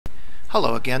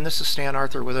Hello again, this is Stan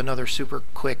Arthur with another super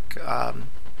quick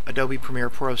Adobe Premiere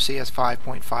Pro CS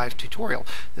 5.5 tutorial.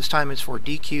 This time it's for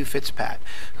DQ Fitzpat,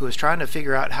 who is trying to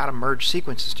figure out how to merge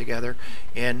sequences together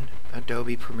in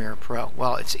Adobe Premiere Pro.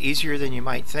 Well, it's easier than you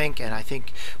might think, and I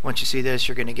think once you see this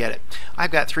you're going to get it.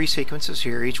 I've got three sequences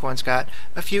here. Each one's got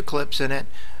a few clips in it.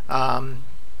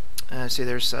 See,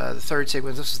 there's the third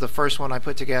sequence. This is the first one I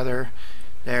put together.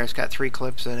 There, it's got 3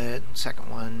 clips in it.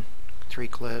 Second one, 3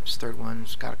 clips. Third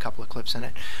one's got a couple of clips in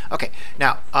it. Okay,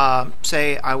 now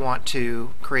say I want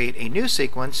to create a new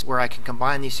sequence where I can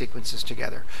combine these sequences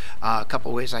together. A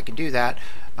couple ways I can do that.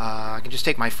 I can just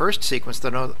take my first sequence,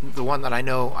 the one that I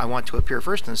know I want to appear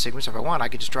first in the sequence. If I want, I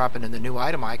could just drop it in the new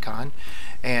item icon,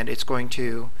 and it's going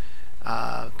to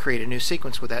create a new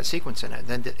sequence with that sequence in it.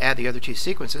 Then to add the other 2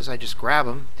 sequences, I just grab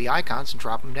them, the icons, and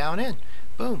drop them down in.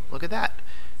 Boom, look at that.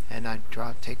 And I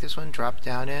take this one, drop it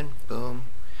down in, boom.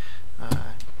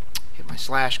 Hit my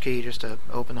slash key just to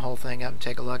open the whole thing up and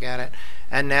take a look at it.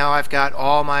 And now I've got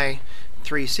all my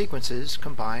 3 sequences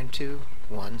combined to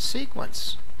one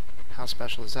sequence. How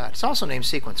special is that? It's also named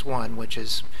Sequence 1, which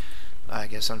is, I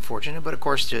guess, unfortunate, but of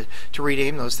course to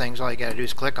rename those things, all you got to do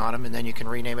is click on them, and then you can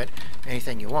rename it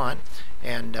anything you want,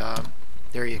 and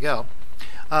there you go.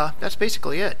 That's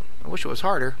basically it. I wish it was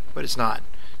harder, but it's not.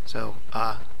 So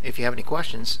if you have any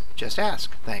questions, just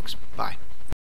ask. Thanks. Bye.